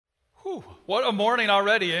Whew, what a morning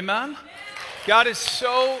already, amen? God is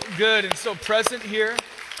so good and so present here,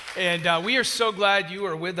 and we are so glad you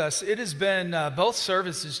are with us. It has been both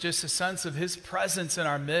services, just a sense of His presence in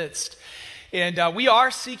our midst. And we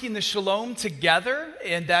are seeking the shalom together,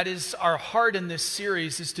 and that is our heart in this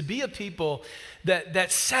series, is to be a people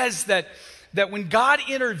that says that when God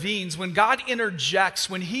intervenes, when God interjects,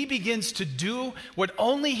 when He begins to do what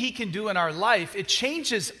only He can do in our life, it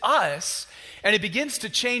changes us and it begins to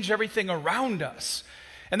change everything around us.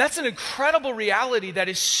 And that's an incredible reality that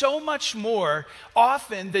is so much more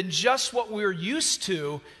often than just what we're used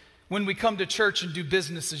to when we come to church and do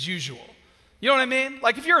business as usual. You know what I mean?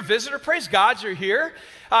 Like if you're a visitor, praise God you're here.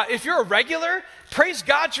 If you're a regular, praise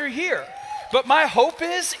God you're here. But my hope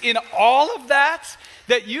is in all of that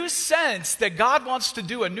you sense that God wants to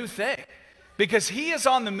do a new thing, because He is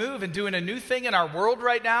on the move and doing a new thing in our world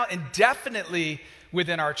right now, and definitely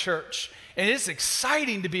within our church. And it's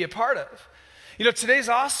exciting to be a part of. You know, today's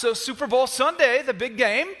also Super Bowl Sunday, the big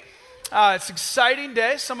game. It's an exciting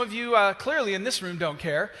day. Some of you clearly in this room don't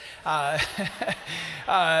care.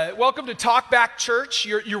 Welcome to Talk Back Church.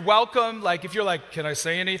 You're welcome. Like if you're like, can I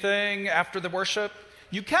say anything after the worship?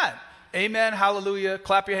 You can. Amen, hallelujah,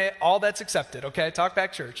 clap your hand, all that's accepted, okay? Talk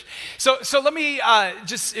Back Church. So let me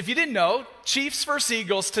just, if you didn't know, Chiefs versus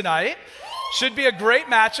Eagles tonight. Should be a great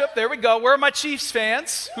matchup. There we go. Where are my Chiefs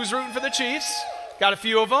fans? Who's rooting for the Chiefs? Got a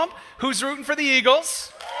few of them. Who's rooting for the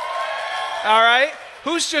Eagles? All right.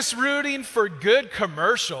 Who's just rooting for good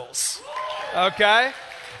commercials? Okay.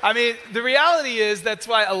 I mean, the reality is that's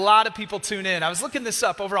why a lot of people tune in. I was looking this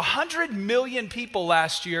up. Over 100 million people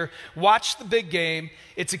last year watched the big game.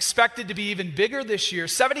 It's expected to be even bigger this year.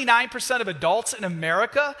 79% of adults in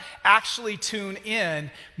America actually tune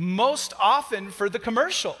in most often for the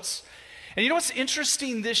commercials. And you know what's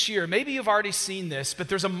interesting this year? Maybe you've already seen this, but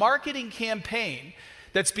there's a marketing campaign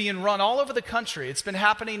that's being run all over the country. It's been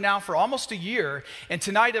happening now for almost a year, and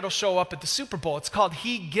tonight it'll show up at the Super Bowl. It's called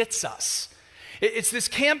He Gets Us. It's this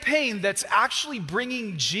campaign that's actually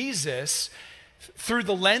bringing Jesus through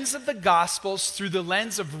the lens of the Gospels, through the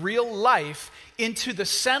lens of real life, into the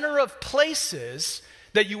center of places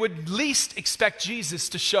that you would least expect Jesus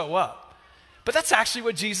to show up. But that's actually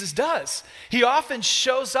what Jesus does. He often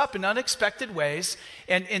shows up in unexpected ways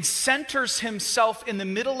and centers Himself in the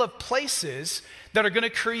middle of places that are going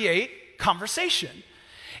to create conversation.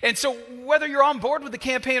 And so whether you're on board with the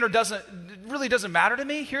campaign or doesn't, it really doesn't matter to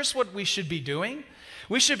me. Here's what we should be doing.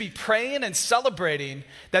 We should be praying and celebrating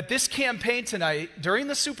that this campaign tonight, during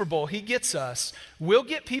the Super Bowl, He Gets Us, will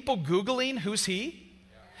get people Googling who's He.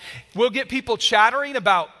 We'll get people chattering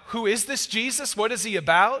about who is this Jesus? What is He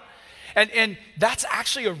about? And that's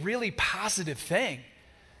actually a really positive thing,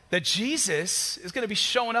 that Jesus is going to be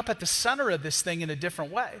showing up at the center of this thing in a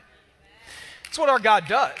different way. That's what our God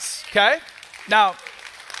does, okay? Now,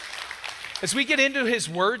 as we get into His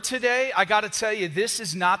Word today, I got to tell you, this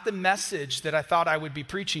is not the message that I thought I would be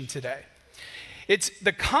preaching today. It's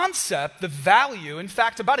the concept, the value. In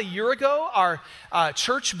fact, about a year ago, our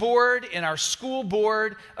church board and our school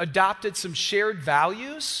board adopted some shared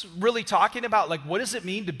values, really talking about like, what does it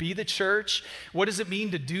mean to be the church? What does it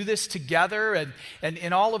mean to do this together?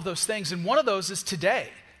 And all of those things. And one of those is today.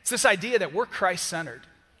 It's this idea that we're Christ-centered.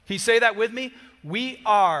 Can you say that with me? We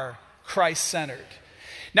are Christ-centered.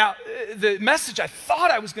 Now, the message I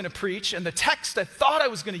thought I was going to preach and the text I thought I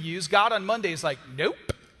was going to use, God on Monday is like, nope.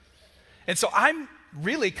 And so I'm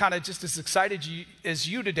really kind of just as excited as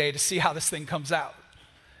you today to see how this thing comes out,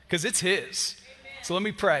 because it's His. Amen. So let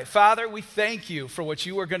me pray. Father, we thank You for what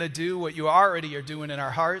You are going to do, what You already are doing in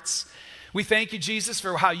our hearts. We thank You, Jesus,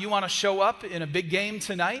 for how You want to show up in a big game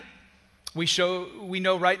tonight. We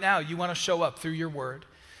know right now You want to show up through Your Word.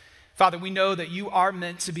 Father, we know that You are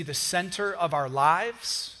meant to be the center of our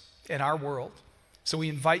lives and our world. So we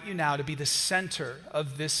invite You now to be the center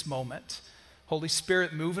of this moment. Holy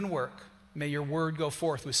Spirit, move and work. May Your Word go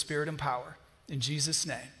forth with spirit and power. In Jesus'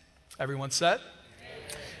 name. Everyone said?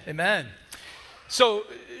 Amen. So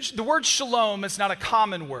the word shalom is not a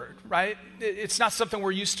common word, right? It's not something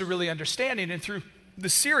we're used to really understanding. And through the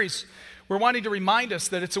series, we're wanting to remind us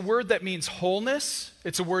that it's a word that means wholeness.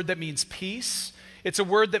 It's a word that means peace. It's a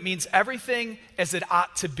word that means everything as it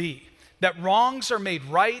ought to be. That wrongs are made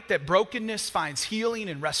right, that brokenness finds healing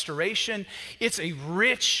and restoration. It's a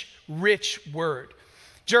rich, rich word.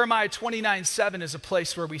 Jeremiah 29:7 is a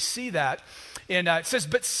place where we see that. And it says,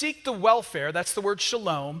 but seek the welfare, that's the word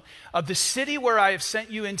shalom, of the city where I have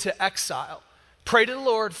sent you into exile. Pray to the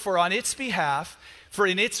Lord for on its behalf, for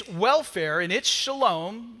in its welfare, in its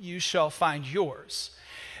shalom, you shall find yours.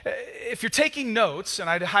 If you're taking notes, and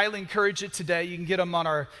I'd highly encourage it today, you can get them on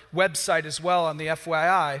our website as well on the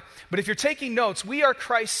FYI. But if you're taking notes, we are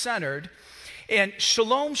Christ-centered, and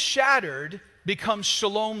shalom shattered becomes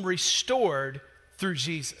shalom restored through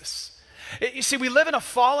Jesus. You see, we live in a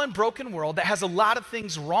fallen, broken world that has a lot of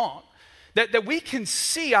things wrong that we can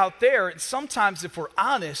see out there, and sometimes, if we're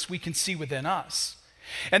honest, we can see within us.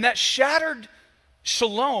 And that shattered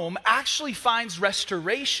shalom actually finds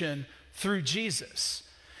restoration through Jesus.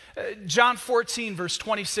 John 14, verse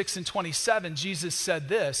 26 and 27, Jesus said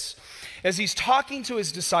this, as he's talking to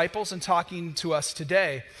his disciples and talking to us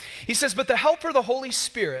today. He says, "But the Helper, the Holy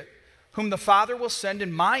Spirit, whom the Father will send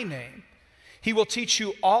in my name, he will teach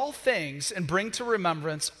you all things and bring to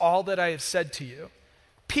remembrance all that I have said to you.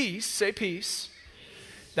 Peace," say peace.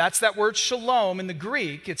 That's that word shalom in the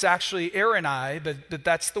Greek. It's actually erenai, but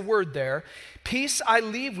that's the word there. "Peace I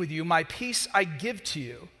leave with you, my peace I give to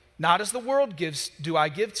you. Not as the world gives, do I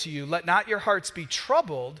give to you. Let not your hearts be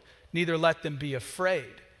troubled, neither let them be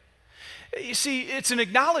afraid." You see, it's an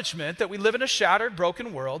acknowledgement that we live in a shattered,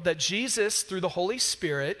 broken world, that Jesus, through the Holy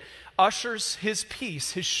Spirit, ushers his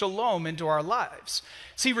peace, his shalom into our lives.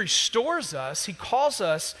 So he restores us. He calls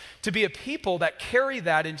us to be a people that carry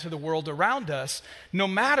that into the world around us, no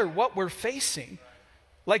matter what we're facing.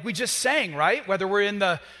 Like we just sang, right? Whether we're in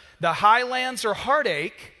the highlands or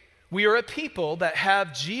heartache, we are a people that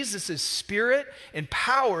have Jesus' spirit and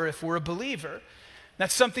power if we're a believer.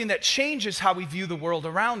 That's something that changes how we view the world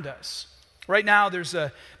around us. Right now, there's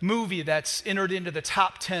a movie that's entered into the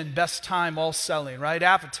top 10 best time all selling, right?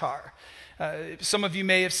 Avatar. Some of you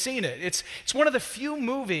may have seen it. It's one of the few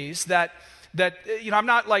movies that I'm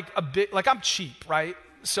not like I'm cheap, right?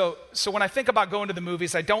 So when I think about going to the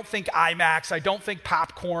movies, I don't think IMAX, I don't think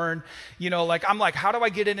popcorn, I'm like, how do I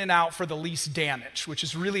get in and out for the least damage, which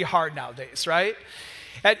is really hard nowadays, right?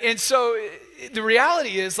 And so the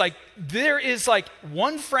reality is, like, there is like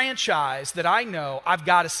one franchise that I know I've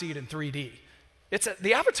got to see it in 3D. It's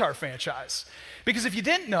the Avatar franchise. Because if you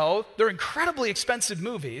didn't know, they're incredibly expensive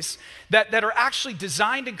movies that are actually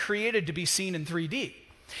designed and created to be seen in 3D.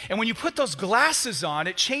 And when you put those glasses on,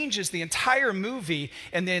 it changes the entire movie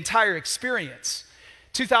and the entire experience.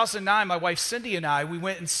 2009, my wife Cindy and I, we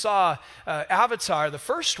went and saw Avatar, the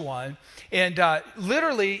first one, and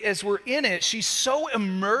literally as we're in it, she's so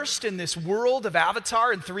immersed in this world of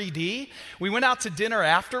Avatar in 3D. We went out to dinner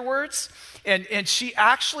afterwards, and she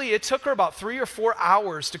actually, it took her about 3 or 4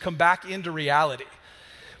 hours to come back into reality.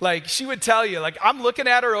 Like, she would tell you, like, I'm looking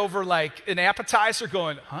at her over like an appetizer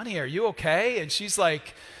going, "Honey, are you okay?" And she's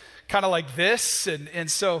like, kind of like this. And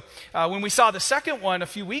so when we saw the second one a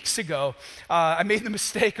few weeks ago, I made the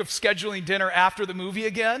mistake of scheduling dinner after the movie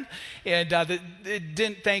again, and it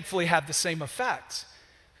didn't thankfully have the same effect.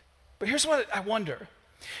 But here's what I wonder.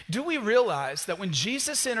 Do we realize that when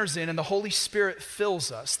Jesus enters in and the Holy Spirit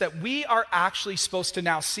fills us, that we are actually supposed to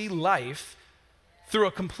now see life through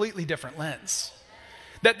a completely different lens?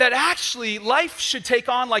 That actually life should take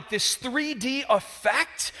on like this 3D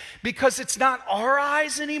effect, because it's not our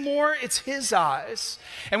eyes anymore, it's his eyes.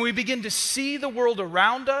 And we begin to see the world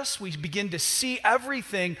around us, we begin to see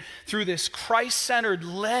everything through this Christ-centered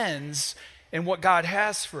lens and what God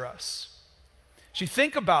has for us. As you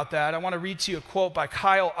think about that, I want to read to you a quote by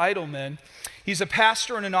Kyle Idleman. He's a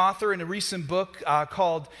pastor and an author in a recent book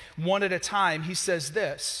called One at a Time. He says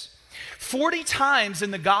this: 40 times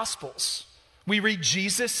in the Gospels, we read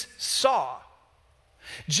Jesus saw.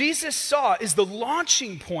 Jesus saw is the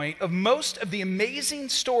launching point of most of the amazing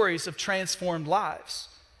stories of transformed lives.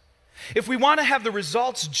 If we want to have the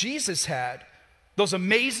results Jesus had, those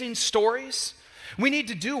amazing stories, we need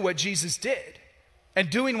to do what Jesus did. And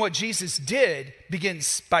doing what Jesus did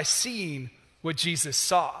begins by seeing what Jesus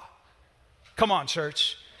saw. Come on,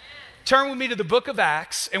 church. Turn with me to the book of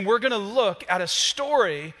Acts, and we're going to look at a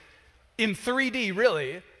story in 3D,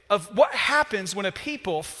 really, of what happens when a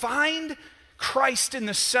people find Christ in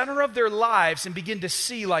the center of their lives and begin to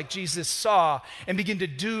see like Jesus saw and begin to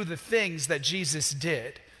do the things that Jesus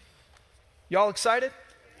did. Y'all excited?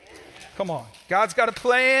 Come on. God's got a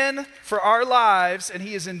plan for our lives, and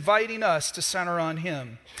he is inviting us to center on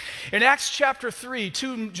him. In Acts chapter 3,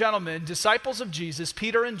 two gentlemen, disciples of Jesus,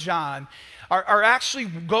 Peter and John, are actually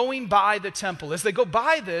going by the temple. As they go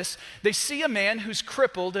by this, they see a man who's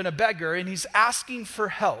crippled and a beggar, and he's asking for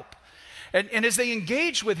help. And as they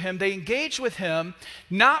engage with him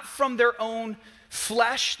not from their own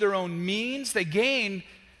flesh, their own means. They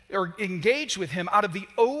engage with him out of the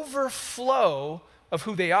overflow of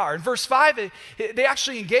who they are. In verse 5, they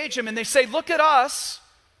actually engage him and they say, look at us,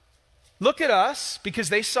 because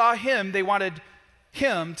they saw him. They wanted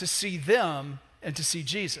him to see them and to see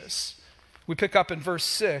Jesus. We pick up in verse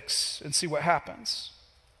 6 and see what happens.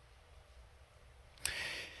 It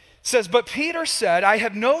says, but Peter said, I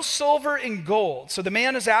have no silver and gold. So the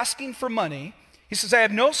man is asking for money. He says, I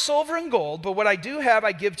have no silver and gold, but what I do have,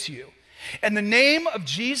 I give to you. In the name of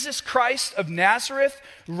Jesus Christ of Nazareth,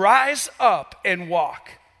 rise up and walk.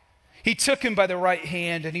 He took him by the right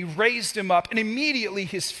hand and he raised him up, and immediately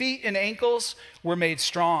his feet and ankles were made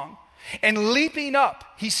strong. And leaping up,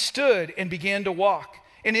 he stood and began to walk,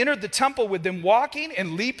 and entered the temple with them, walking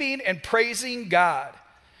and leaping and praising God.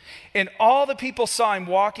 And all the people saw him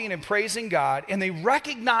walking and praising God, and they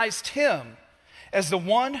recognized him as the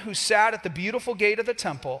one who sat at the beautiful gate of the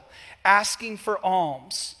temple, asking for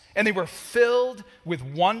alms. And they were filled with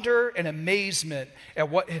wonder and amazement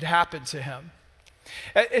at what had happened to him.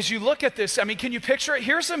 As you look at this, I mean, can you picture it?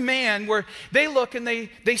 Here's a man where they look and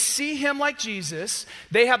they see him like Jesus.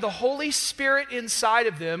 They have the Holy Spirit inside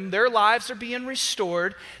of them. Their lives are being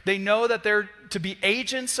restored. They know that they're to be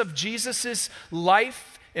agents of Jesus's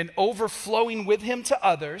life and overflowing with him to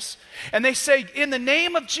others. And they say, in the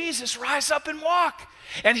name of Jesus, rise up and walk.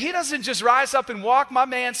 And he doesn't just rise up and walk. My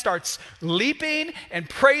man starts leaping and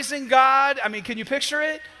praising God. I mean, can you picture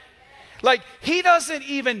it? Like, he doesn't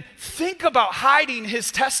even think about hiding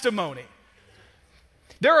his testimony.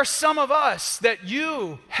 There are some of us that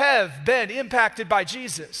you have been impacted by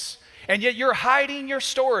Jesus, and yet you're hiding your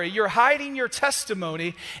story, you're hiding your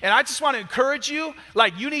testimony, and I just want to encourage you,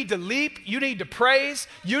 like, you need to leap, you need to praise,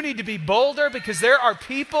 you need to be bolder, because there are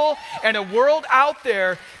people and a world out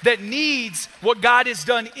there that needs what God has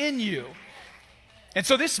done in you. And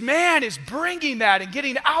so this man is bringing that and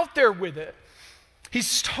getting out there with it.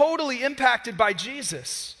 He's totally impacted by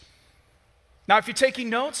Jesus. Now, if you're taking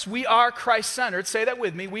notes, we are Christ-centered. Say that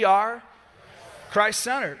with me. We are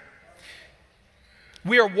Christ-centered.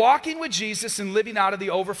 We are walking with Jesus and living out of the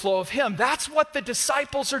overflow of him. That's what the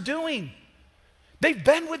disciples are doing. They've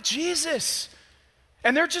been with Jesus,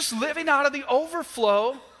 and they're just living out of the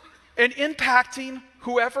overflow and impacting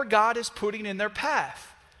whoever God is putting in their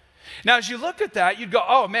path. Now, as you look at that, you'd go,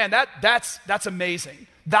 oh man, that's amazing.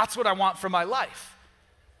 That's what I want for my life.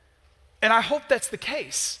 And I hope that's the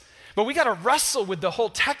case. But we got to wrestle with the whole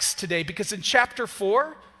text today, because in chapter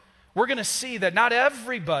 4, we're going to see that not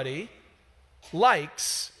everybody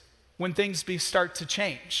likes when things start to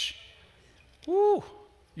change. Woo!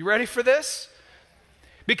 You ready for this?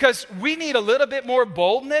 Because we need a little bit more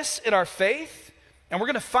boldness in our faith, and we're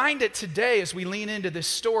going to find it today as we lean into this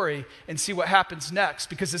story and see what happens next.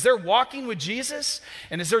 Because as they're walking with Jesus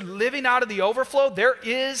and as they're living out of the overflow, there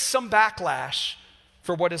is some backlash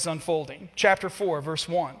for what is unfolding. Chapter 4, verse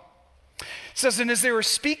 1. It says, and as they were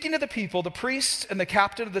speaking to the people, the priests and the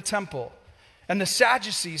captain of the temple and the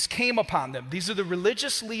Sadducees came upon them. These are the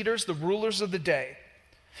religious leaders, the rulers of the day.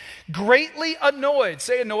 Greatly annoyed.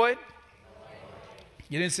 Say annoyed.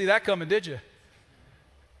 You didn't see that coming, did you?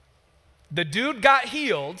 The dude got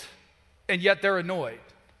healed, and yet they're annoyed.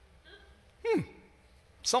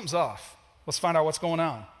 Something's off. Let's find out what's going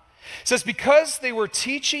on. It says, because they were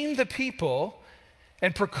teaching the people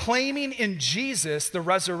and proclaiming in Jesus the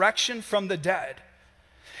resurrection from the dead.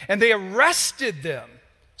 And they arrested them.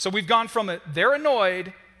 So we've gone from they're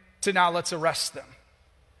annoyed to now let's arrest them.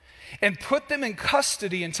 And put them in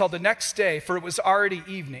custody until the next day, for it was already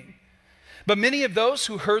evening. But many of those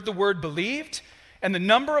who heard the word believed, and the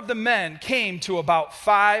number of the men came to about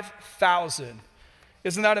 5,000.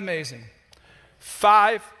 Isn't that amazing?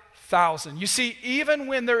 5,000. You see, even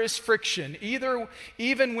when there is friction,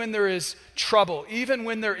 even when there is trouble, even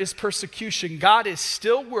when there is persecution, God is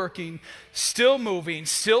still working, still moving,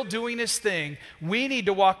 still doing his thing. We need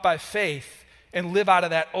to walk by faith and live out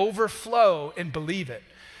of that overflow and believe it.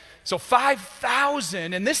 So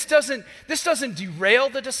 5,000, and this doesn't derail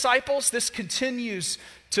the disciples. This continues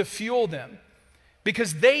to fuel them,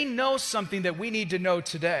 because they know something that we need to know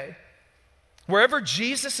today. Wherever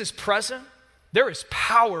Jesus is present, there is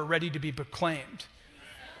power ready to be proclaimed.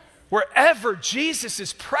 Wherever Jesus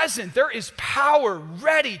is present, there is power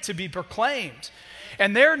ready to be proclaimed.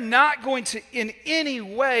 And they're not going to in any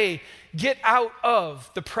way get out of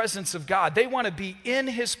the presence of God. They want to be in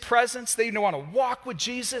his presence. They want to walk with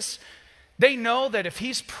Jesus. They know that if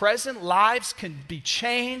he's present, lives can be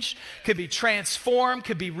changed, can be transformed,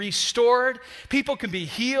 can be restored. People can be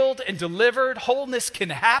healed and delivered. Wholeness can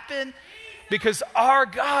happen because our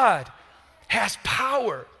God has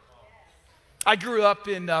power. I grew up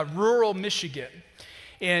in rural Michigan,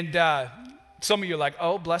 and some of you are like,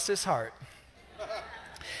 oh, bless his heart.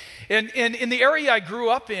 And in the area I grew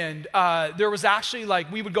up in, there was actually like,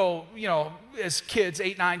 we would go, as kids,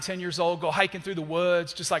 8, 9, 10 years old, go hiking through the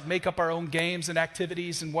woods, just like make up our own games and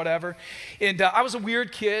activities and whatever. And I was a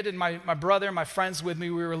weird kid, and my brother and my friends with me,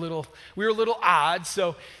 we were a little odd.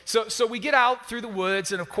 So we get out through the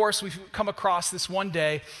woods, and of course we come across this one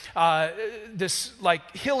day, this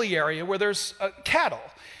like hilly area where there's cattle,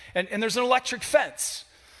 and there's an electric fence.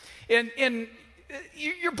 And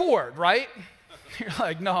you're bored, right? You're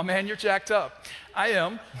like, no, man, you're jacked up. I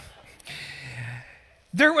am.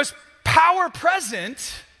 There was power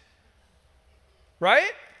present,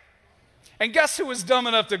 right? And guess who was dumb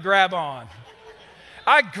enough to grab on?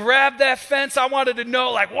 I grabbed that fence. I wanted to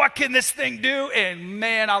know, like, what can this thing do? And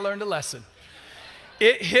man, I learned a lesson.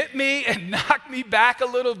 It hit me and knocked me back a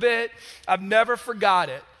little bit. I've never forgot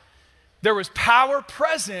it. There was power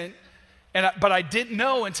present, but I didn't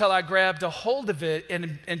know until I grabbed a hold of it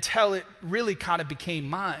and until it really kind of became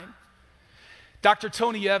mine. Dr.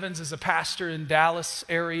 Tony Evans is a pastor in Dallas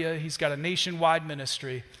area. He's got a nationwide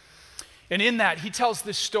ministry. And in that, he tells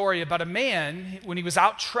this story about a man, when he was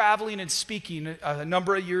out traveling and speaking a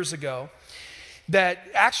number of years ago, that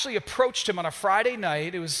actually approached him on a Friday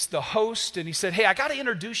night. It was the host, and he said, hey, I got to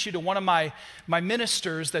introduce you to one of my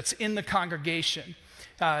ministers that's in the congregation.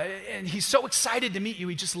 And he's so excited to meet you.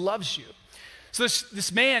 He just loves you. So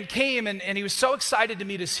this man came, and he was so excited to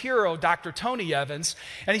meet his hero, Dr. Tony Evans.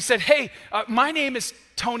 And he said, hey, my name is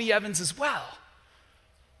Tony Evans as well.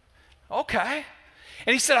 Okay.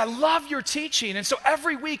 And he said, I love your teaching. And so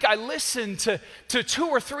every week I listen to 2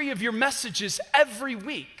 or 3 of your messages every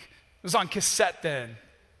week. It was on cassette then.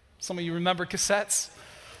 Some of you remember cassettes?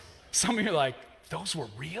 Some of you are like, those were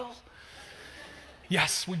real?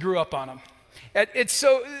 Yes, we grew up on them. And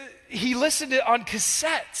so he listened to it on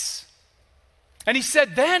cassettes. And he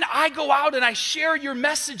said, then I go out and I share your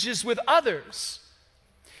messages with others.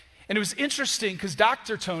 And it was interesting because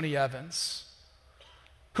Dr. Tony Evans,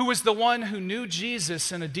 who was the one who knew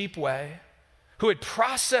Jesus in a deep way, who had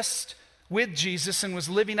processed with Jesus and was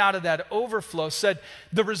living out of that overflow, said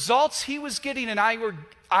the results he was getting and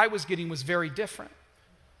I was getting was very different.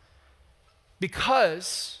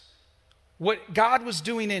 Because what God was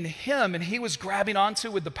doing in him and he was grabbing onto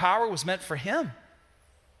with the power was meant for him.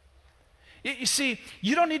 You see,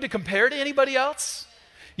 you don't need to compare to anybody else.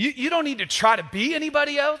 You don't need to try to be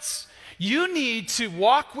anybody else. You need to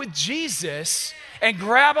walk with Jesus and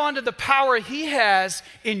grab onto the power he has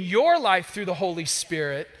in your life through the Holy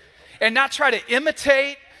Spirit and not try to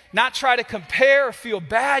imitate, not try to compare or feel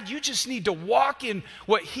bad. You just need to walk in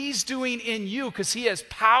what he's doing in you because he has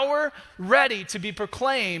power ready to be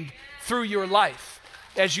proclaimed through your life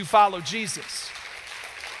as you follow Jesus.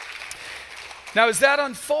 Now, as that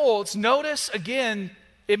unfolds, notice again,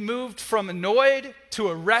 it moved from annoyed to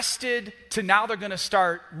arrested to now they're going to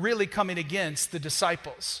start really coming against the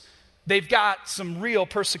disciples. They've got some real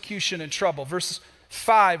persecution and trouble. Verse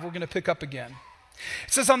 5, we're going to pick up again.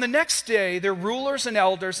 It says, on the next day, their rulers and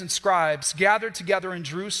elders and scribes gathered together in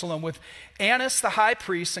Jerusalem with Annas the high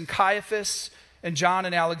priest and Caiaphas and John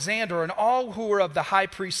and Alexander and all who were of the high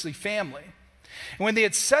priestly family. And when they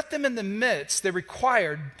had set them in the midst, they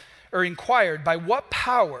inquired, by what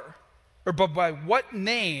power or by what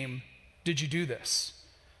name did you do this?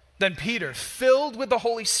 Then Peter, filled with the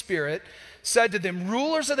Holy Spirit, said to them,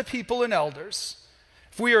 rulers of the people and elders,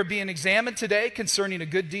 if we are being examined today concerning a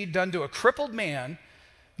good deed done to a crippled man,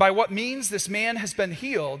 by what means this man has been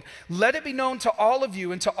healed, let it be known to all of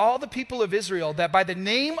you and to all the people of Israel that by the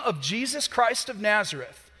name of Jesus Christ of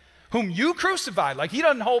Nazareth, whom you crucified, like he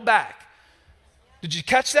doesn't hold back. Did you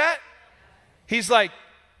catch that? He's like,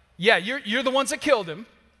 yeah, you're the ones that killed him,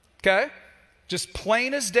 okay? Just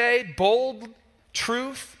plain as day, bold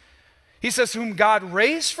truth. He says, whom God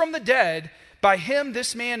raised from the dead, by him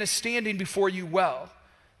this man is standing before you well.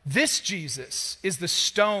 This Jesus is the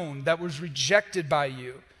stone that was rejected by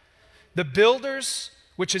you, the builders,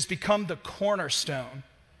 which has become the cornerstone.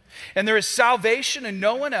 And there is salvation in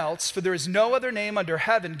no one else, for there is no other name under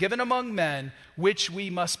heaven given among men which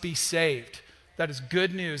we must be saved. That is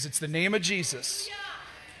good news. It's the name of Jesus.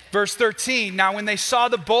 Verse 13, now when they saw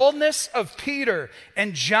the boldness of Peter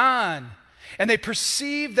and John, and they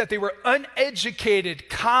perceived that they were uneducated,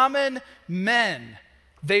 common men,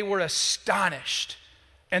 they were astonished,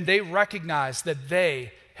 and they recognized that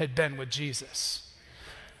they had been with Jesus.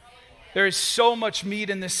 There is so much meat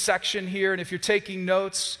in this section here, and if you're taking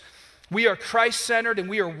notes, we are Christ-centered, and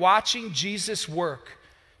we are watching Jesus work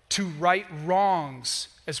to right wrongs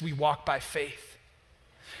as we walk by faith.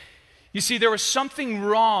 You see, there was something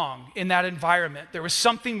wrong in that environment. There was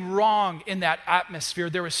something wrong in that atmosphere.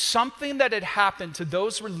 There was something that had happened to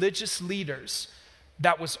those religious leaders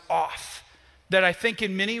that was off, that I think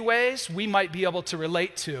in many ways we might be able to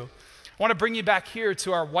relate to. I want to bring you back here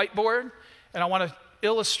to our whiteboard, and I want to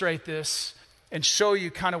illustrate this and show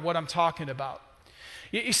you kind of what I'm talking about.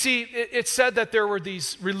 You see, it said that there were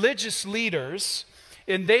these religious leaders,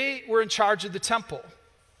 and they were in charge of the temple.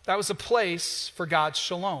 That was a place for God's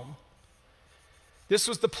shalom. This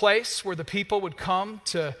was the place where the people would come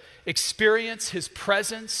to experience his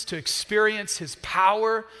presence, to experience his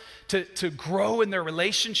power, to grow in their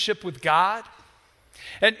relationship with God.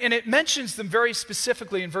 And it mentions them very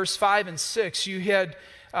specifically in verse 5 and 6. You had,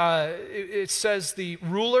 it says the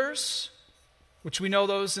rulers, which we know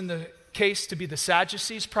those in the case to be the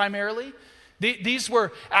Sadducees primarily. These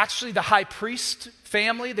were actually the high priest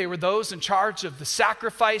family. They were those in charge of the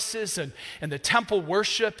sacrifices and the temple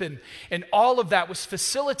worship, and all of that was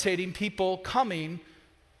facilitating people coming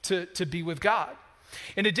to be with God.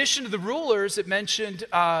 In addition to the rulers, it mentioned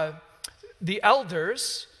the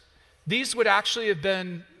elders. These would actually have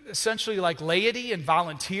been essentially like laity and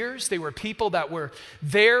volunteers. They were people that were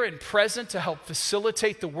there and present to help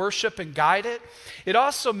facilitate the worship and guide it. It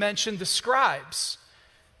also mentioned the scribes.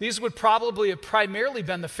 These would probably have primarily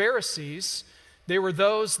been the Pharisees. They were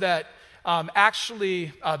those that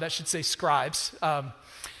that should say scribes,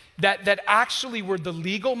 that actually were the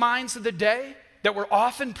legal minds of the day, that were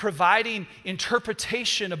often providing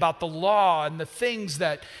interpretation about the law and the things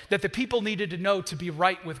that the people needed to know to be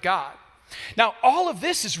right with God. Now, all of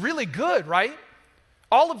this is really good, right?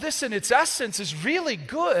 All of this in its essence is really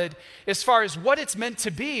good as far as what it's meant to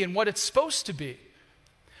be and what it's supposed to be.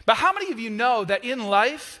 But how many of you know that in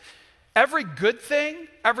life, every good thing,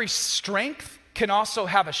 every strength can also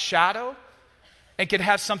have a shadow and can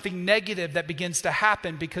have something negative that begins to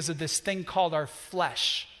happen because of this thing called our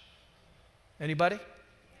flesh? Anybody?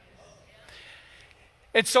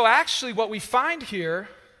 And so actually what we find here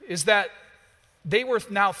is that they were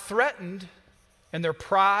now threatened in their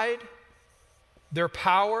pride, their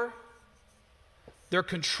power, their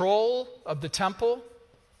control of the temple.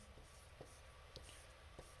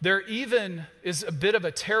 There even is a bit of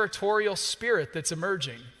a territorial spirit that's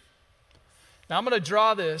emerging. Now I'm going to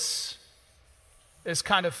draw this as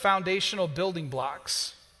kind of foundational building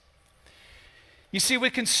blocks. You see, we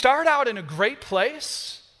can start out in a great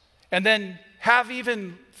place and then have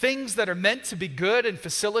even things that are meant to be good and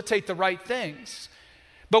facilitate the right things.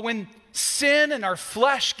 But when sin and our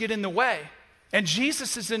flesh get in the way and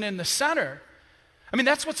Jesus isn't in the center, I mean,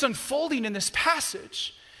 that's what's unfolding in this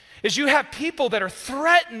passage, is you have people that are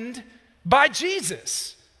threatened by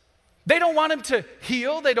Jesus. They don't want him to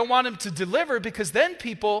heal, they don't want him to deliver, because then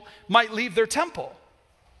people might leave their temple.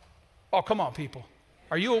 Oh, come on, people.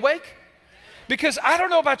 Are you awake? Because I don't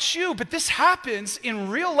know about you, but this happens in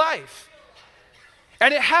real life.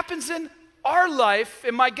 And it happens in our life,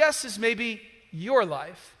 and my guess is maybe your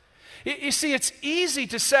life. You see, it's easy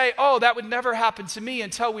to say, oh, that would never happen to me,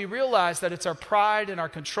 until we realize that it's our pride and our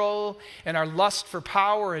control and our lust for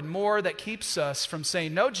power and more that keeps us from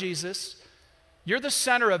saying, no, Jesus, you're the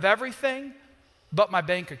center of everything but my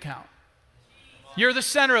bank account. You're the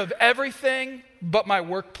center of everything but my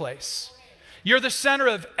workplace. You're the center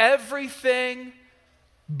of everything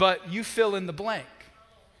but you fill in the blank.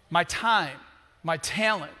 My time, my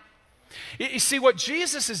talent. You see, what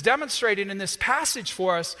Jesus is demonstrating in this passage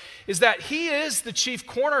for us is that he is the chief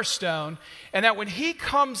cornerstone, and that when he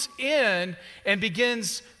comes in and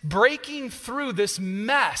begins breaking through this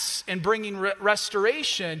mess and bringing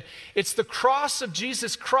restoration, it's the cross of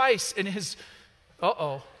Jesus Christ and his...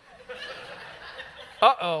 Uh-oh.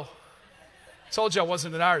 Told you I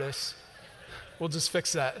wasn't an artist. We'll just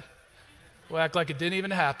fix that. We'll act like it didn't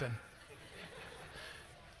even happen.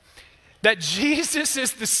 That Jesus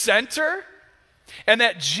is the center, and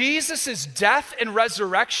that Jesus' death and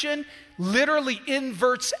resurrection literally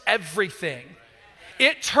inverts everything.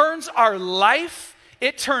 It turns our life,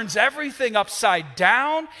 it turns everything upside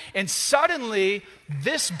down, and suddenly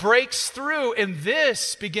this breaks through, and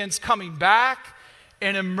this begins coming back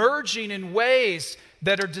and emerging in ways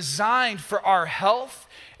that are designed for our health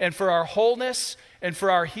and for our wholeness and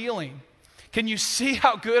for our healing. Can you see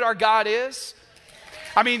how good our God is?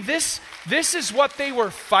 I mean, this is what they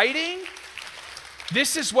were fighting.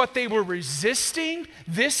 This is what they were resisting.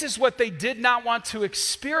 This is what they did not want to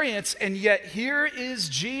experience. And yet here is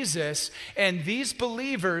Jesus and these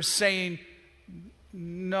believers saying,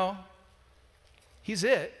 no, he's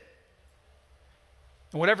it.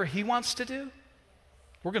 And whatever he wants to do,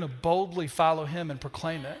 we're going to boldly follow him and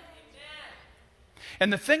proclaim it.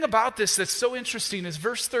 And the thing about this that's so interesting is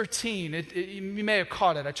verse 13, you may have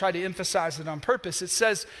caught it. I tried to emphasize it on purpose. It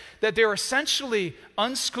says that they're essentially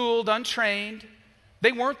unschooled, untrained.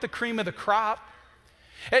 They weren't the cream of the crop.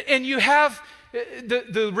 And you have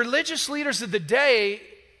the religious leaders of the day,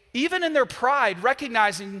 even in their pride,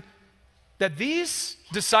 recognizing that these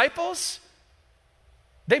disciples,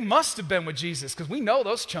 they must have been with Jesus, because we know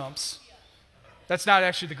those chumps. That's not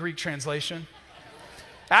actually the Greek translation.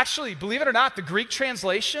 Actually, believe it or not, the Greek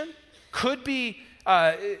translation could be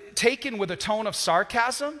taken with a tone of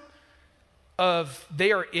sarcasm of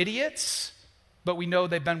they are idiots, but we know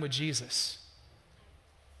they've been with Jesus.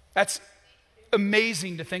 That's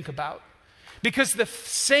amazing to think about, because the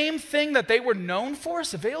same thing that they were known for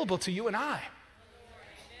is available to you and I.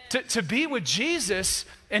 To be with Jesus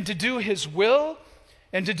and to do his will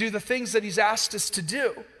and to do the things that he's asked us to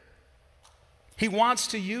do. He wants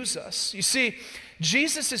to use us. You see,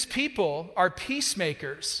 Jesus' people are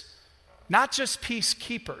peacemakers, not just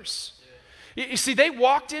peacekeepers. You see, they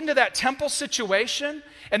walked into that temple situation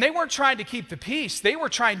and they weren't trying to keep the peace. They were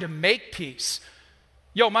trying to make peace.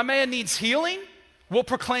 Yo, my man needs healing. We'll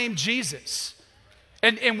proclaim Jesus.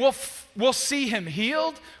 And we'll see him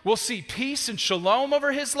healed. We'll see peace and shalom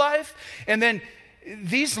over his life. And then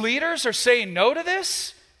these leaders are saying no to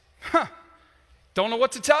this? Don't know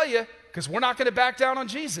what to tell you, because we're not going to back down on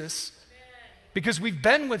Jesus, because we've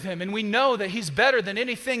been with him and we know that he's better than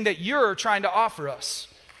anything that you're trying to offer us.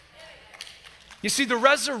 You see, the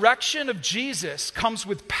resurrection of Jesus comes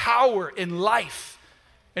with power in life,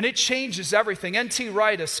 and it changes everything. N.T.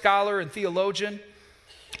 Wright, a scholar and theologian,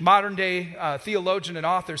 modern day theologian and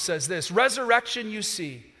author, says this: resurrection, you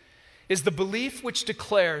see, is the belief which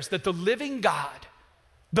declares that the living God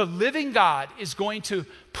is going to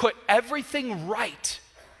put everything right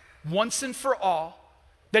once and for all,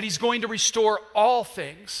 that he's going to restore all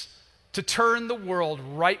things, to turn the world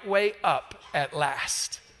right way up at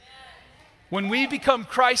last. When we become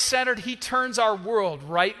Christ-centered, he turns our world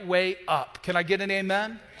right way up. Can I get an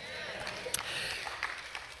amen?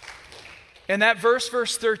 And that verse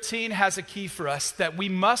 13, has a key for us, that we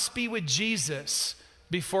must be with Jesus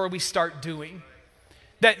before we start doing.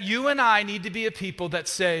 That you and I need to be a people that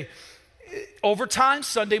say, over time,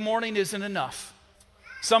 Sunday morning isn't enough.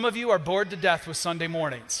 Some of you are bored to death with Sunday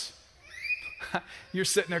mornings. You're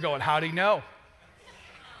sitting there going, how do you know?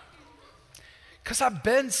 Because I've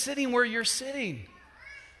been sitting where you're sitting.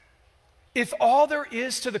 If all there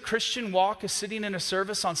is to the Christian walk is sitting in a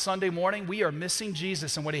service on Sunday morning, we are missing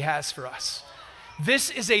Jesus and what he has for us. This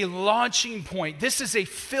is a launching point. This is a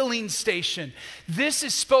filling station. This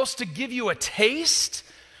is supposed to give you a taste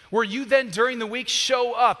where you then during the week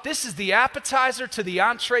show up. This is the appetizer to the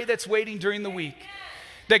entree that's waiting during the week.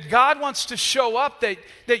 That God wants to show up, that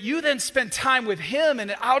you then spend time with him,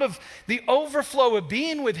 and out of the overflow of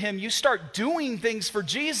being with him, you start doing things for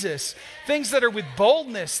Jesus. Things that are with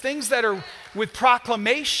boldness, things that are with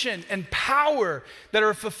proclamation and power, that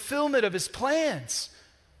are a fulfillment of his plans.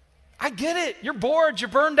 I get it. You're bored. You're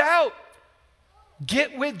burned out.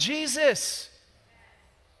 Get with Jesus.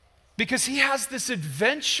 Because he has this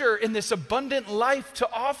adventure in this abundant life to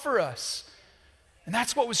offer us. And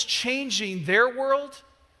that's what was changing their world.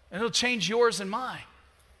 And it'll change yours and mine.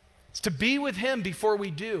 It's to be with him before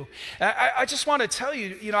we do. I just want to tell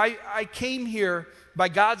you, I came here by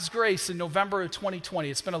God's grace in November of 2020.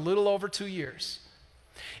 It's been a little over 2 years.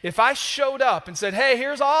 If I showed up and said, hey,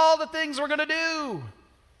 here's all the things we're going to do,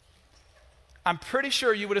 I'm pretty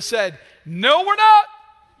sure you would have said, no, we're not.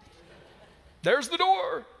 There's the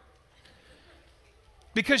door.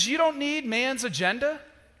 Because you don't need man's agenda.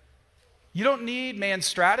 You don't need man's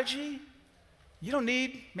strategy. You don't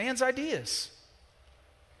need man's ideas.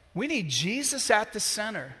 We need Jesus at the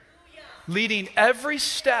center, leading every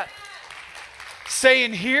step,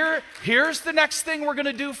 saying, here's the next thing we're going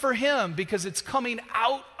to do for him, because it's coming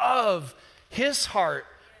out of his heart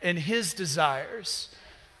and his desires.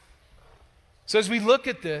 So as we look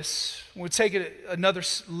at this, we'll take it another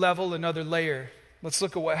level, another layer. Let's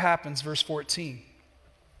look at what happens, verse 14.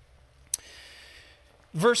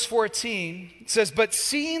 Verse 14 says, but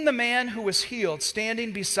seeing the man who was healed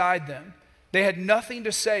standing beside them, they had nothing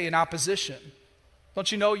to say in opposition.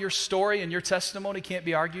 Don't you know your story and your testimony can't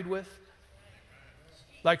be argued with?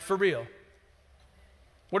 Like, for real.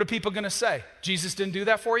 What are people going to say? Jesus didn't do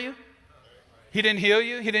that for you? He didn't heal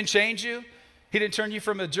you? He didn't change you? He didn't turn you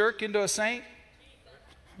from a jerk into a saint?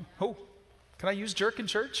 Oh, can I use jerk in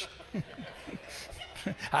church?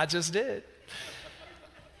 I just did.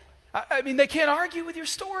 I mean, they can't argue with your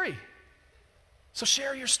story. So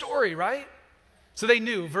share your story, right? So they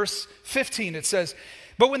knew. Verse 15, it says,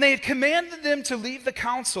 but when they had commanded them to leave the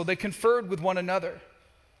council, they conferred with one another,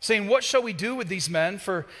 saying, what shall we do with these men?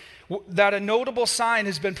 For that a notable sign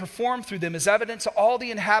has been performed through them is evident to all the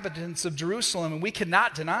inhabitants of Jerusalem, and we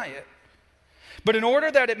cannot deny it. But in order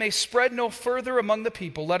that it may spread no further among the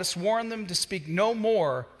people, let us warn them to speak no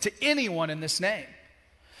more to anyone in this name.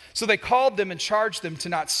 So they called them and charged them to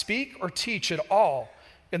not speak or teach at all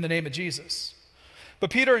in the name of Jesus. But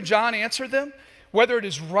Peter and John answered them, whether it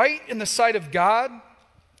is right in the sight of God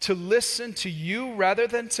to listen to you rather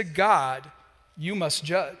than to God, you must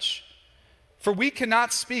judge. For we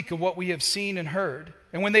cannot speak of what we have seen and heard.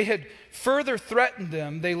 And when they had further threatened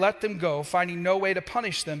them, they let them go, finding no way to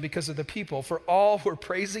punish them because of the people, for all were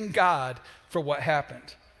praising God for what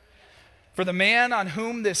happened. For the man on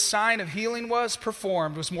whom this sign of healing was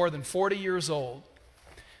performed was more than 40 years old.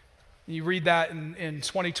 You read that in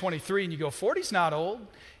 2023 and you go, 40's not old.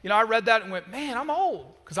 You know, I read that and went, man, I'm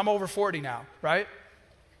old, because I'm over 40 now, right?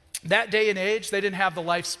 That day and age, they didn't have the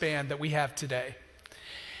lifespan that we have today.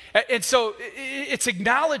 And so it's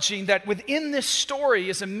acknowledging that within this story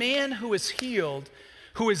is a man who is healed,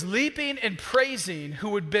 who is leaping and praising, who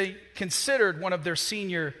would be considered one of their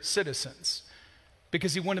senior citizens,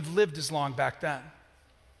 because he wouldn't have lived as long back then.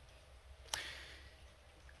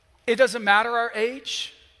 It doesn't matter our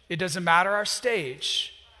age. It doesn't matter our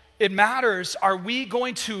stage. It matters, are we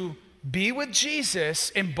going to be with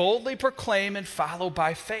Jesus and boldly proclaim and follow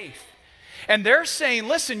by faith? And they're saying,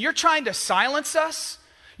 listen, you're trying to silence us.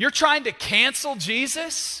 You're trying to cancel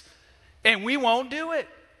Jesus, and we won't do it.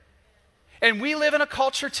 And we live in a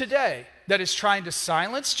culture today that is trying to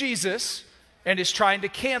silence Jesus and is trying to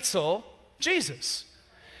cancel Jesus.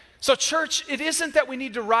 So church, it isn't that we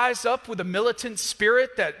need to rise up with a militant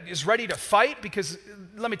spirit that is ready to fight, because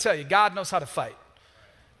let me tell you, God knows how to fight.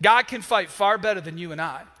 God can fight far better than you and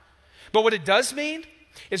I. But what it does mean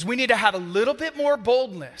is we need to have a little bit more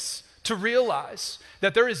boldness to realize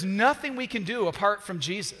that there is nothing we can do apart from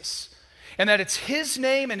Jesus, and that it's his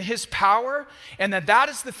name and his power, and that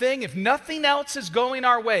is the thing. If nothing else is going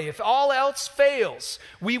our way, if all else fails,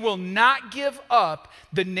 we will not give up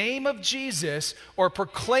the name of Jesus or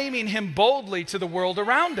proclaiming him boldly to the world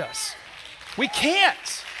around us. We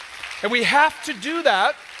can't. And we have to do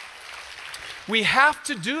that. We have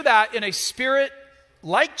to do that in a spirit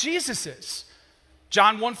like Jesus is.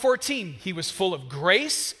 John 1:14, he was full of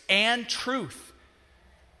grace and truth.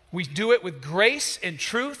 We do it with grace and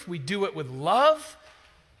truth. We do it with love.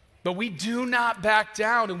 But we do not back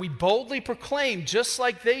down, and we boldly proclaim, just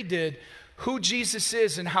like they did, who Jesus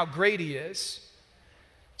is and how great he is.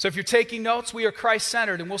 So if you're taking notes, we are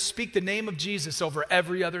Christ-centered, and we'll speak the name of Jesus over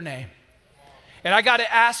every other name. And I got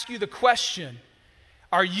to ask you the question,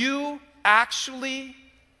 are you actually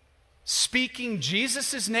speaking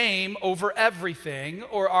Jesus' name over everything,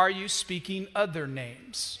 or are you speaking other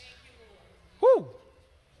names? Woo!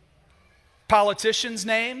 Politicians'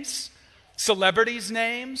 names, celebrities'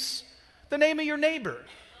 names, the name of your neighbor,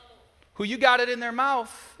 who you got it in their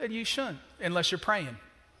mouth and you shouldn't, unless you're praying.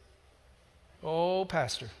 Oh,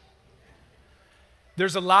 pastor.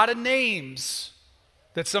 There's a lot of names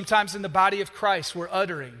that sometimes in the body of Christ we're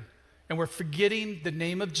uttering, and we're forgetting the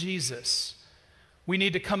name of Jesus. We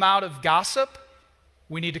need to come out of gossip.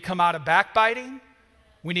 We need to come out of backbiting.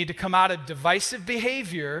 We need to come out of divisive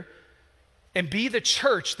behavior and be the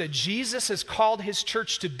church that Jesus has called his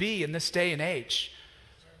church to be in this day and age.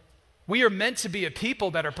 We are meant to be a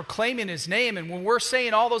people that are proclaiming his name, and when we're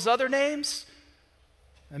saying all those other names,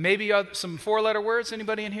 and maybe some four-letter words,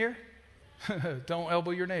 anybody in here? Don't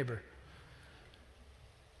elbow your neighbor.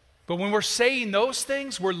 But when we're saying those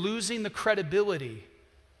things, we're losing the credibility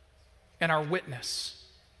and our witness.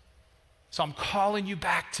 So I'm calling you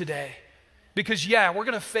back today, because we're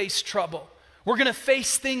going to face trouble. We're going to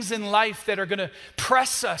face things in life that are going to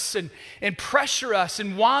press us and pressure us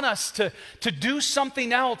and want us to do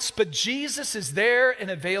something else, but Jesus is there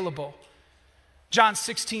and available. John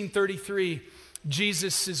 16:33,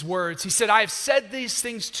 Jesus' words, he said, I have said these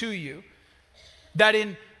things to you, that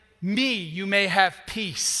in me you may have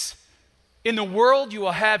peace. In the world you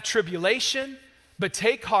will have tribulation, but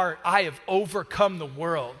take heart, I have overcome the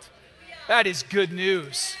world. That is good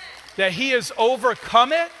news, that he has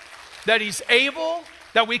overcome it, that he's able,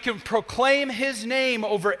 that we can proclaim his name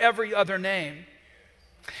over every other name.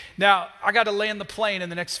 Now, I got to land the plane in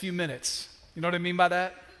the next few minutes. You know what I mean by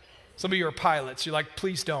that? Some of you are pilots. You're like,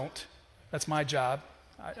 please don't. That's my job.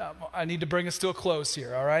 I need to bring us to a close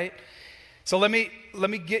here, all right? So let me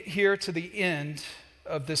get here to the end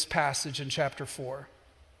of this passage in chapter 4.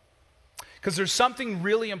 Because there's something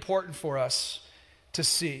really important for us to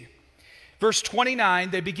see. Verse 29,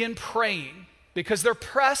 they begin praying because they're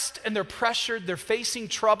pressed and they're pressured. They're facing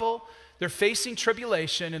trouble. They're facing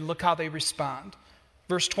tribulation, and look how they respond.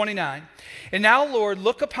 Verse 29, and now, Lord,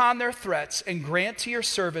 look upon their threats and grant to your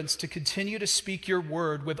servants to continue to speak your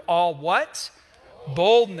word with all what?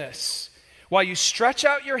 Boldness. while you stretch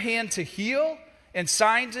out your hand to heal, and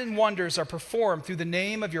signs and wonders are performed through the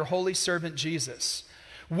name of your holy servant Jesus."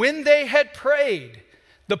 When they had prayed,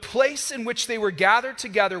 the place in which they were gathered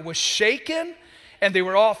together was shaken, and they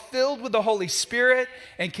were all filled with the Holy Spirit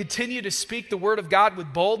and continued to speak the word of God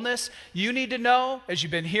with boldness. You need to know, as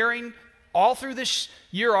you've been hearing all through this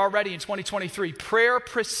year already in 2023, prayer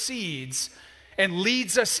precedes and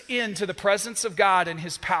leads us into the presence of God and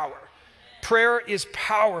his power. Prayer is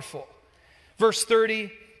powerful. Verse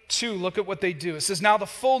 32, look at what they do. It says, "Now the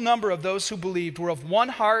full number of those who believed were of one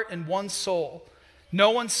heart and one soul.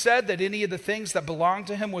 No one said that any of the things that belonged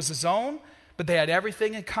to him was his own, but they had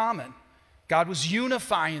everything in common." God was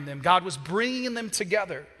unifying them. God was bringing them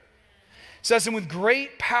together. It says, "And with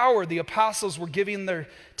great power the apostles were giving their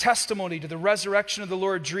testimony to the resurrection of the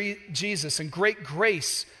Lord Jesus, and great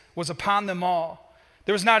grace was upon them all.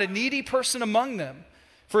 There was not a needy person among them.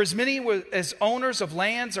 For as many as owners of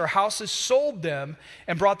lands or houses sold them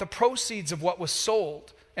and brought the proceeds of what was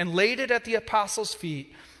sold and laid it at the apostles'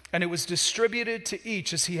 feet, and it was distributed to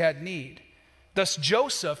each as he had need. Thus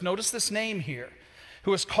Joseph," notice this name here,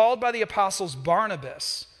 "who was called by the apostles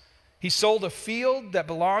Barnabas, he sold a field that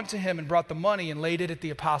belonged to him and brought the money and laid it at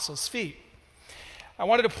the apostles' feet." I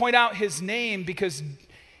wanted to point out his name because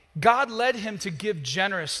God led him to give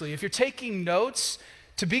generously. If you're taking notes,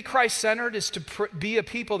 to be Christ-centered is to be a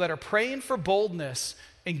people that are praying for boldness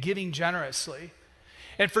and giving generously.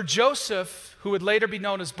 And for Joseph, who would later be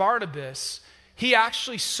known as Barnabas, he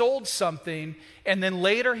actually sold something, and then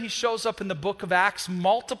later he shows up in the book of Acts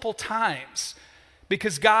multiple times.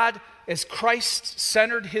 Because God, as Christ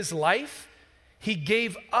centered his life, he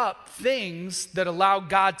gave up things that allow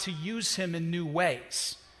God to use him in new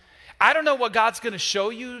ways. I don't know what God's going to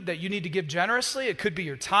show you that you need to give generously. It could be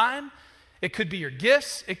your time. It could be your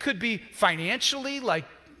gifts. It could be financially like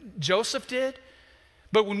Joseph did.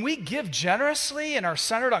 But when we give generously and are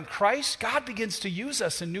centered on Christ, God begins to use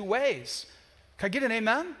us in new ways. Can I get an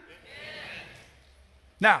amen? Amen.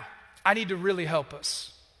 Now, I need to really help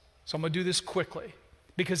us. So I'm going to do this quickly.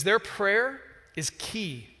 Because their prayer is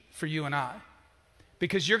key for you and I.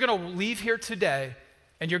 Because you're going to leave here today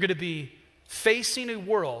and you're going to be facing a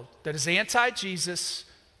world that is anti-Jesus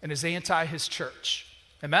and is anti-his church.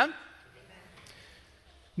 Amen? Amen?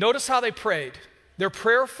 Notice how they prayed. Their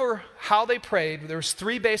prayer for how they prayed, there was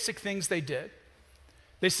 3 basic things they did.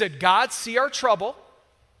 They said, "God, see our trouble,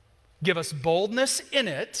 give us boldness in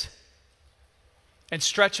it, and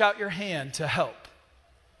stretch out your hand to help."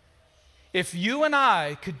 If you and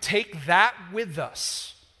I could take that with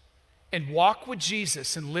us and walk with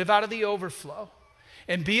Jesus and live out of the overflow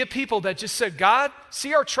and be a people that just said, "God,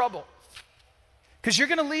 see our trouble." Because you're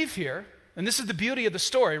going to leave here, and this is the beauty of the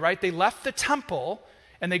story, right? They left the temple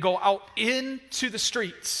and they go out into the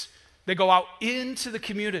streets. They go out into the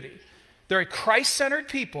community. They're a Christ-centered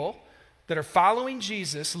people that are following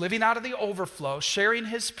Jesus, living out of the overflow, sharing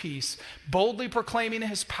his peace, boldly proclaiming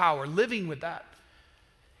his power, living with that.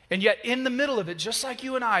 And yet in the middle of it, just like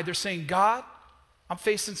you and I, they're saying, "God, I'm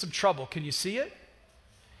facing some trouble. Can you see it?"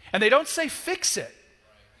 And they don't say fix it.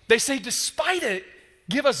 They say despite it,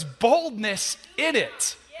 give us boldness in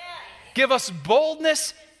it. Give us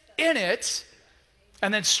boldness in it,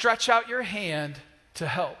 and then stretch out your hand to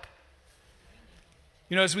help.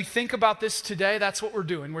 You know, as we think about this today, that's what we're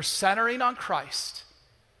doing. We're centering on Christ.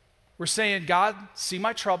 We're saying, "God, see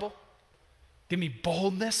my trouble. Give me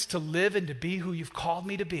boldness to live and to be who you've called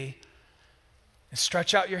me to be. And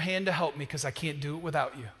stretch out your hand to help me because I can't do it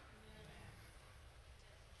without you."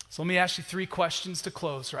 So let me ask you 3 questions to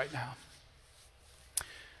close right now.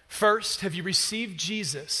 First, have you received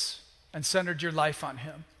Jesus and centered your life on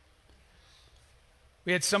him?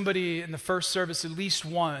 We had somebody in the first service, at least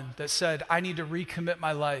one, that said, "I need to recommit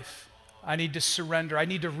my life. I need to surrender. I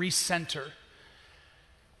need to recenter."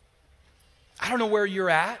 I don't know where you're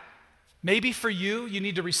at. Maybe for you, you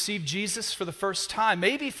need to receive Jesus for the first time.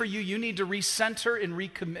 Maybe for you, you need to recenter and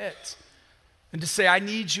recommit and to say, "I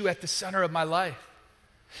need you at the center of my life."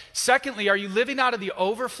 Secondly, are you living out of the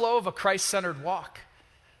overflow of a Christ-centered walk?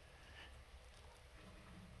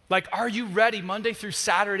 Like, are you ready Monday through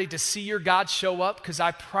Saturday to see your God show up? Because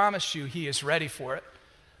I promise you, he is ready for it.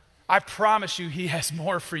 I promise you, he has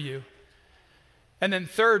more for you. And then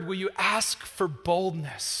third, will you ask for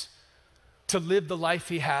boldness to live the life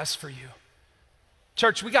he has for you?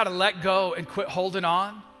 Church, we got to let go and quit holding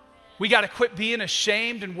on. We got to quit being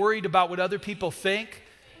ashamed and worried about what other people think.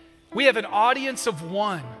 We have an audience of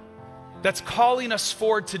one that's calling us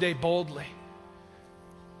forward today boldly.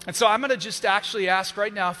 And so I'm going to just actually ask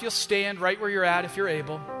right now, if you'll stand right where you're at, if you're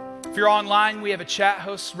able. If you're online, we have a chat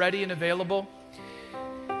host ready and available.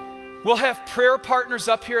 We'll have prayer partners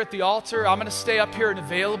up here at the altar. I'm going to stay up here and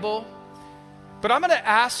available. But I'm going to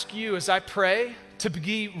ask you as I pray to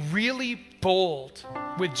be really bold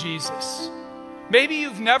with Jesus. Maybe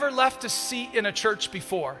you've never left a seat in a church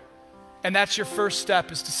before, and that's your first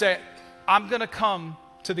step, is to say, I'm going to come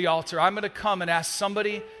to the altar. I'm going to come and ask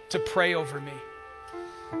somebody to pray over me.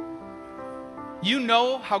 You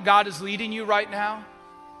know how God is leading you right now,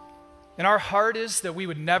 and our heart is that we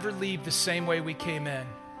would never leave the same way we came in.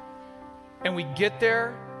 And we get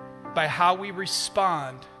there by how we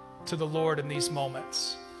respond to the Lord in these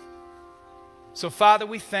moments. So, Father,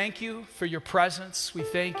 we thank you for your presence. We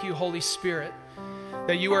thank you, Holy Spirit,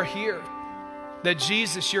 that you are here, that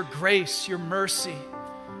Jesus, your grace, your mercy,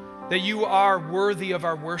 that you are worthy of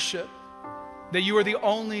our worship, that you are the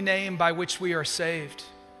only name by which we are saved.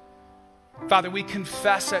 Father, we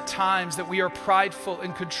confess at times that we are prideful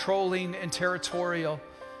and controlling and territorial.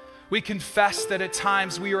 We confess that at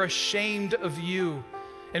times we are ashamed of you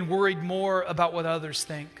and worried more about what others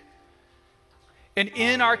think. And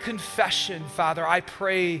in our confession, Father, I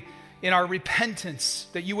pray in our repentance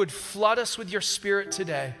that you would flood us with your Spirit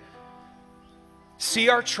today. See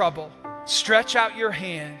our trouble, stretch out your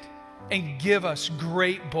hand, and give us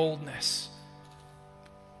great boldness.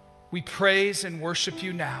 We praise and worship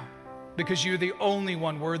you now because you're the only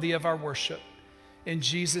one worthy of our worship. In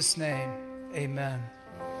Jesus' name, amen.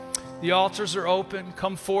 The altars are open.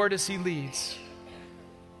 Come forward as he leads.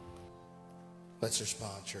 Let's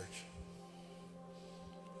respond, church.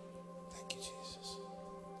 Thank you, Jesus.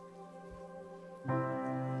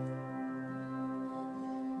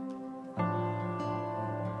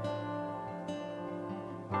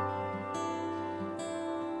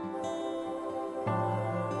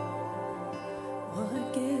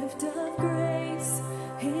 What gift of grace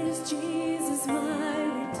is Jesus, my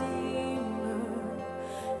Redeemer?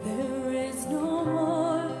 There is no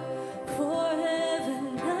more for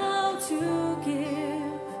heaven now to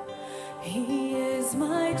give. He is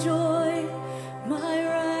my joy, my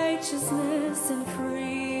righteousness and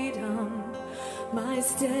freedom, my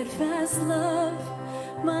steadfast love,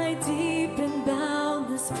 my deep and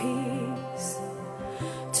boundless peace.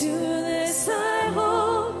 To this I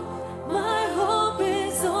hope, my hope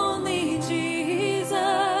is only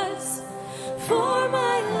Jesus, for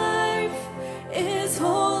my life is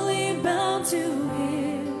wholly bound to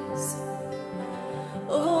his.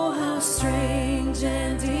 Oh, how strange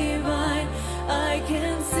and divine, I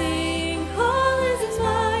can sing, all is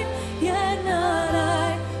mine, yet not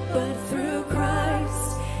I, but through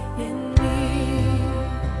Christ in me.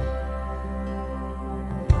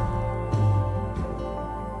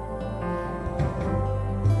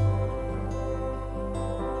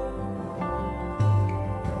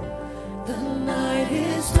 The night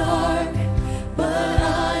is dark, but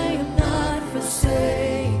I am not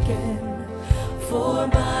forsaken. For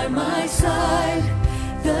by my side,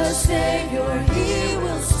 the Savior, he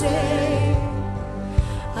will stay.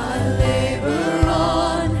 I labor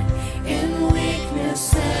on in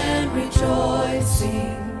weakness and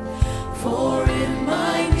rejoicing, for in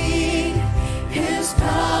my need, his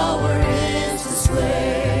power is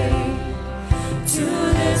displayed. To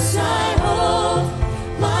this I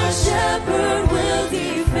hope, my shepherd will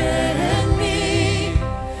defend me.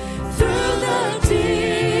 Through the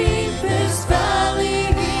deepest valley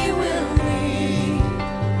he will lead.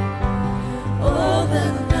 Oh,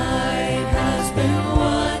 the night has been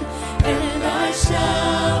won, and I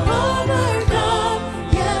shall overcome.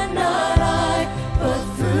 Yet not I, but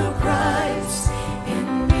through Christ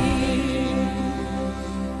in me.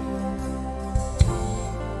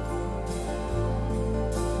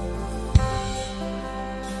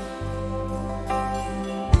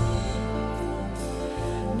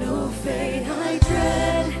 No fate I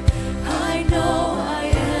dread, I know I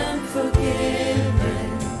am forgiven.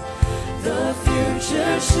 The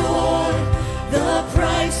future sure, the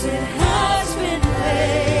price it has been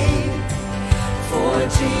paid. For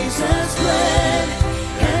Jesus bled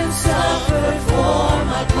and suffered for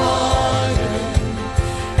my pardon,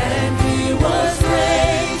 and he was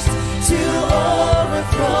raised to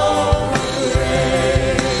overthrow the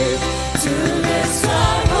grave. To this I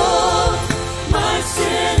hope, my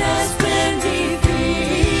sin has been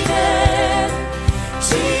defeated.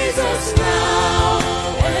 Jesus now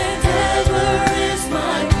and ever is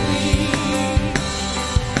my plea.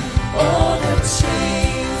 All the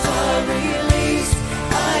chains are released,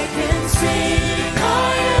 I can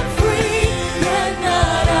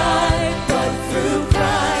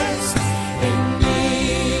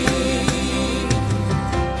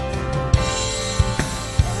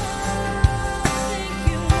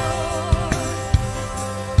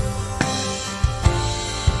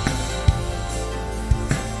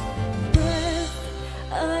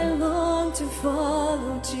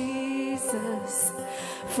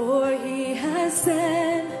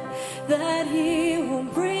that He will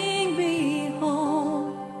bring me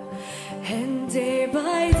home. And day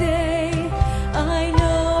by day, I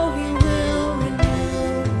know He will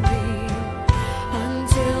renew me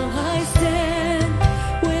until I stand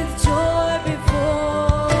with joy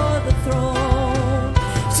before the throne.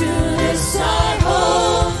 To this I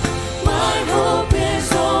hold, my hope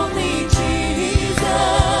is only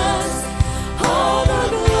Jesus. All the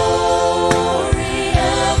glory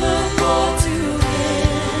evermore to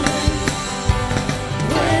Him.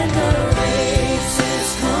 When the race is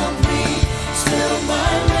complete, still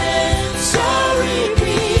my lips shall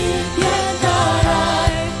repeat, yet not I,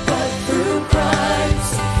 but through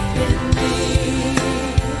Christ in me.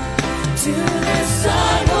 To this I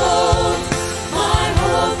hold, my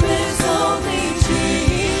hope is only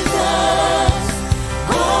Jesus.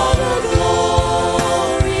 All the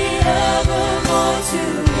glory evermore to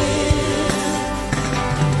Him.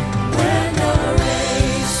 When the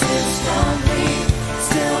race is complete,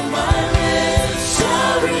 still my lips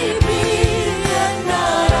shall repeat, yet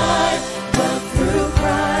not I, but through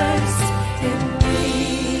Christ in me.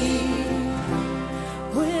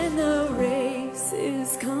 When the race is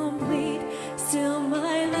complete, still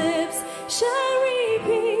my lips shall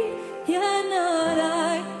repeat, yet not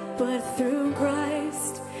I, but through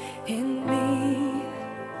Christ in me.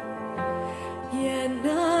 Yet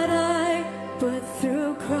not I, but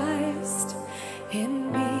through Christ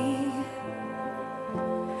in me.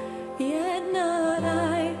 Yet not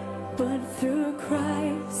I, but through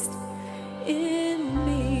Christ in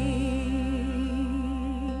me.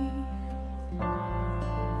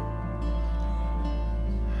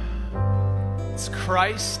 It's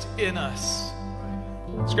Christ in us.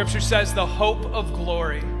 Scripture says the hope of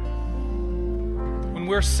glory. When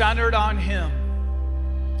we're centered on Him,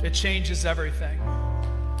 it changes everything.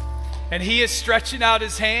 And He is stretching out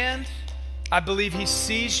His hand. I believe He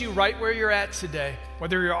sees you right where you're at today,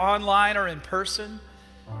 whether you're online or in person.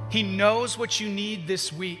 He knows what you need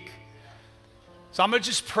this week. So I'm going to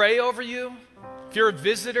just pray over you. If you're a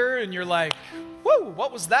visitor and you're like, whoa,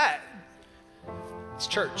 what was that? It's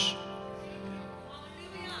church.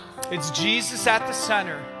 It's Jesus at the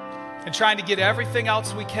center and trying to get everything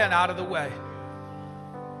else we can out of the way.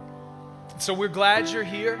 So we're glad you're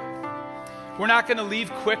here. We're not going to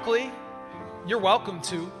leave quickly. You're welcome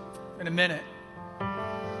to in a minute.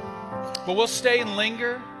 But we'll stay and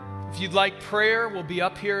linger. If you'd like prayer, we'll be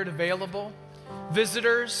up here and available.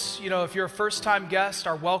 Visitors, if you're a first-time guest,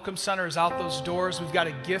 our welcome center is out those doors. We've got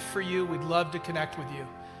a gift for you. We'd love to connect with you.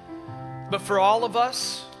 But for all of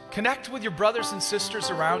us, connect with your brothers and sisters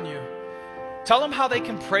around you. Tell them how they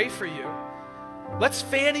can pray for you. Let's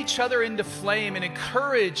fan each other into flame and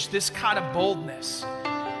encourage this kind of boldness.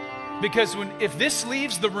 Because if this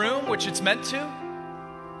leaves the room, which it's meant to,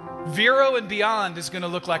 Vero and beyond is going to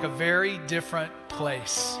look like a very different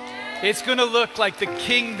place. It's going to look like the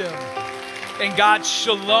kingdom and God's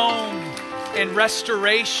shalom and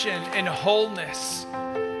restoration and wholeness.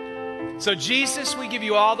 So Jesus, we give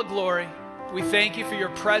you all the glory. We thank you for your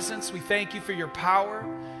presence. We thank you for your power.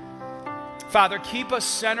 Father, keep us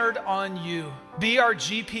centered on you. Be our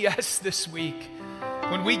GPS this week.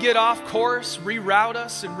 When we get off course, reroute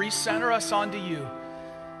us and recenter us onto you.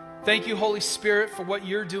 Thank you, Holy Spirit, for what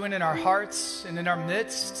you're doing in our hearts and in our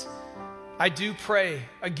midst. I do pray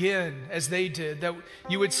again, as they did, that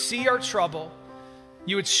you would see our trouble,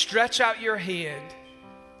 you would stretch out your hand,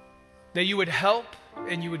 that you would help,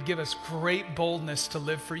 and you would give us great boldness to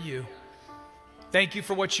live for you. Thank you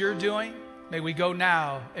for what you're doing. May we go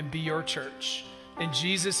now and be your church. In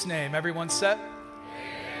Jesus' name, everyone said?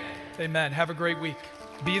 Amen. Have a great week.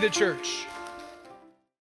 Be the church.